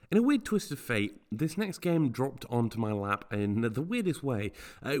In a weird twist of fate, this next game dropped onto my lap in the weirdest way.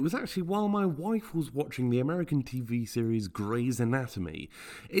 It was actually while my wife was watching the American TV series Grey's Anatomy.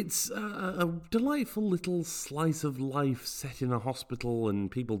 It's a delightful little slice of life set in a hospital, and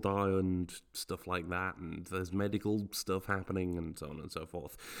people die and stuff like that, and there's medical stuff happening and so on and so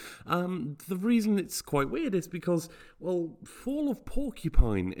forth. The reason it's quite weird is because, well, Fall of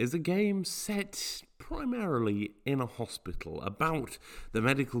Porcupine is a game set primarily in a hospital, about the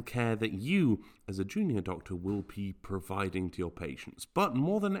medical care that you, as a junior doctor, will be providing to your patients. But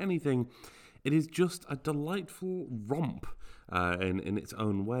more than anything, it is just a delightful romp in its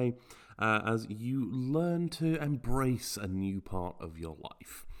own way, as you learn to embrace a new part of your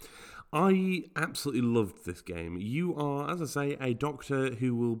life. I absolutely loved this game. You are, as I say, a doctor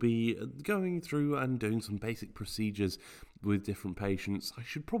who will be going through and doing some basic procedures with different patients. I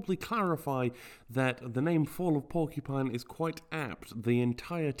should probably clarify that the name Fall of Porcupine is quite apt. The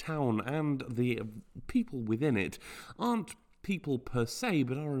entire town and the people within it aren't people per se,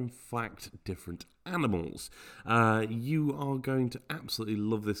 but are in fact different animals. You are going to absolutely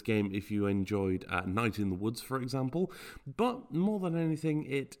love this game if you enjoyed Night in the Woods, for example, but more than anything,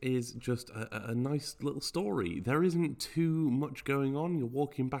 it is just a nice little story. There isn't too much going on. You're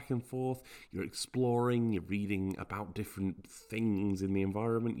walking back and forth, you're exploring, you're reading about different things in the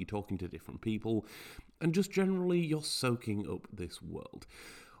environment, you're talking to different people, and just generally you're soaking up this world.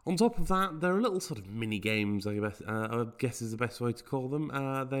 On top of that, there are little sort of mini-games, I guess is the best way to call them.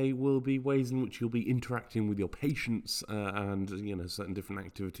 They will be ways in which you'll be interacting with your patients and, certain different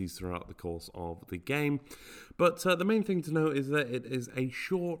activities throughout the course of the game. But the main thing to note is that it is a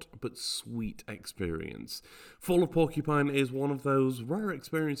short but sweet experience. Fall of Porcupine is one of those rare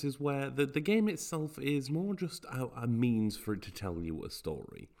experiences where the game itself is more just a means for it to tell you a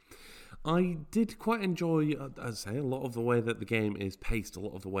story. I did quite enjoy, as I say, a lot of the way that the game is paced, a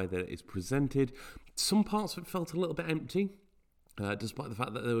lot of the way that it is presented. Some parts of it felt a little bit empty, despite the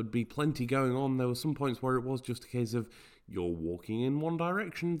fact that there would be plenty going on. There were some points where it was just a case of you're walking in one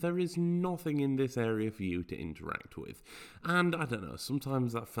direction, there is nothing in this area for you to interact with. And I don't know,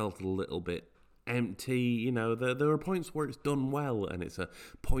 sometimes that felt a little bit empty. There are points where it's done well and it's a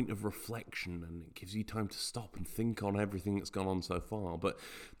point of reflection and it gives you time to stop and think on everything that's gone on so far, but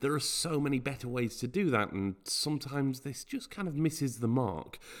there are so many better ways to do that, and sometimes this just kind of misses the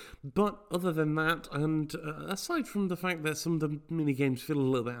mark. But other than that, and aside from the fact that some of the mini games feel a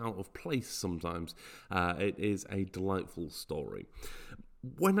little bit out of place sometimes, it is a delightful story.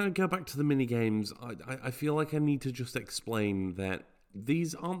 When I go back to the mini games, I feel like I need to just explain that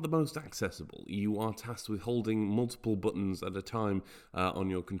these aren't the most accessible. You are tasked with holding multiple buttons at a time on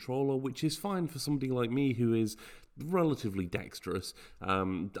your controller, which is fine for somebody like me who is relatively dexterous. I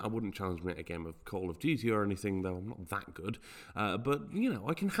wouldn't challenge me at a game of Call of Duty or anything, though I'm not that good. But,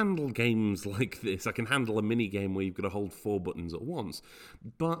 I can handle games like this. I can handle a mini game where you've got to hold 4 buttons at once.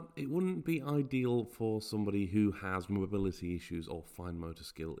 But it wouldn't be ideal for somebody who has mobility issues or fine motor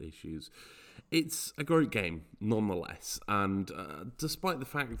skill issues. It's a great game, nonetheless, and despite the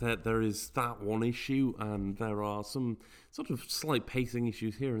fact that there is that one issue and there are some sort of slight pacing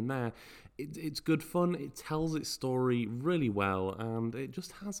issues here and there, it's good fun, it tells its story really well, and it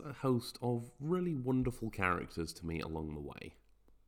just has a host of really wonderful characters to meet along the way.